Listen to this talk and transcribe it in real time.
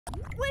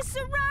We're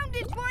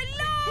surrounded by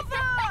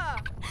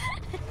lava!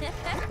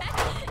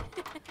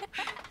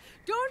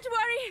 Don't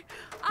worry,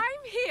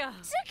 I'm here.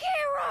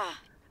 Zakira!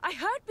 I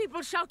heard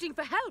people shouting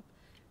for help,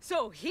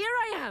 so here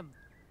I am.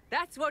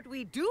 That's what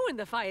we do in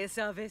the fire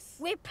service.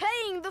 We're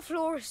playing the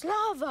floor is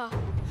lava.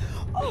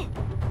 Oh,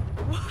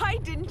 why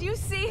didn't you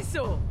say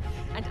so?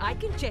 And I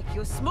can check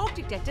your smoke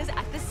detectors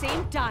at the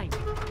same time.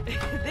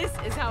 This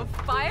is how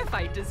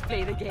firefighters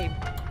play the game.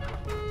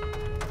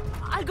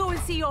 I'll go and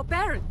see your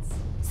parents.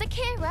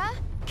 Zakira,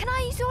 can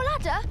I use your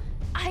ladder?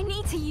 I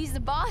need to use the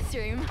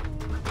bathroom.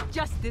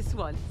 Just this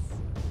once.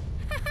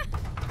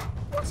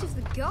 What if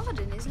the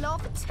garden is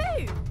lava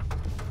too?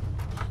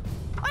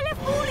 I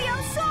left Morley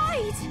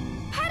outside!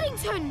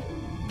 Paddington!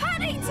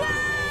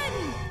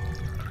 Paddington!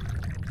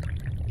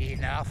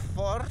 Enough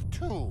for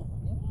two.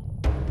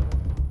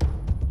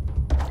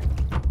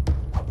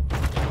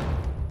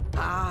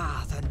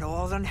 Ah, the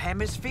Northern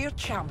Hemisphere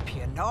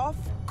champion, of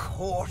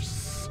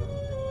course.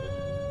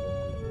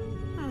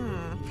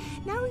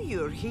 Now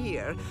you're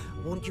here,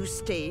 won't you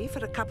stay for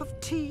a cup of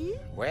tea?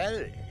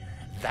 Well,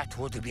 that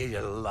would be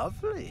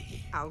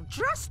lovely. I'll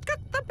just get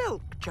the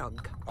milk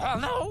jug. Oh,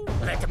 no,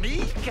 let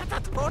me get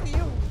that for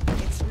you.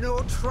 It's no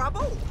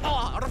trouble.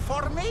 Or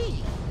for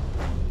me.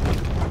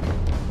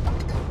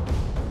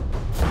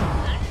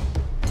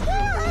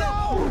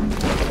 No!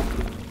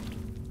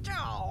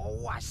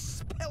 Oh, I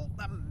spilled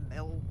the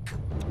milk.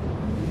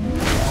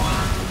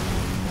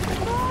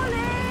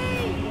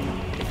 Morley!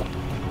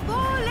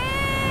 Morley!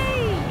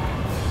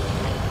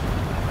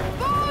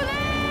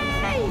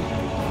 Morley!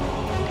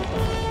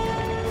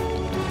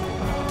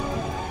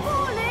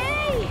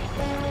 Morley!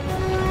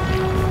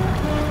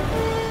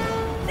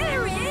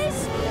 There he is!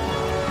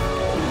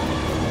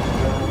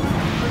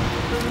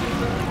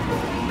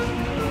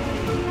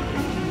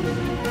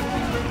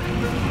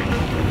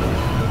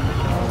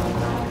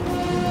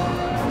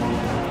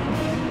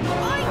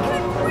 I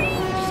can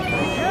reach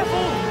him!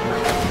 Careful!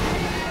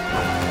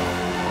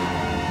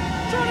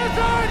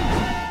 Jonathan!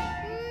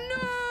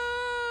 No!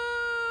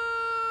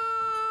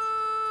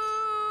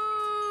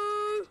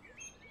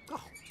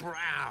 Oh,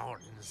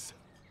 Browns.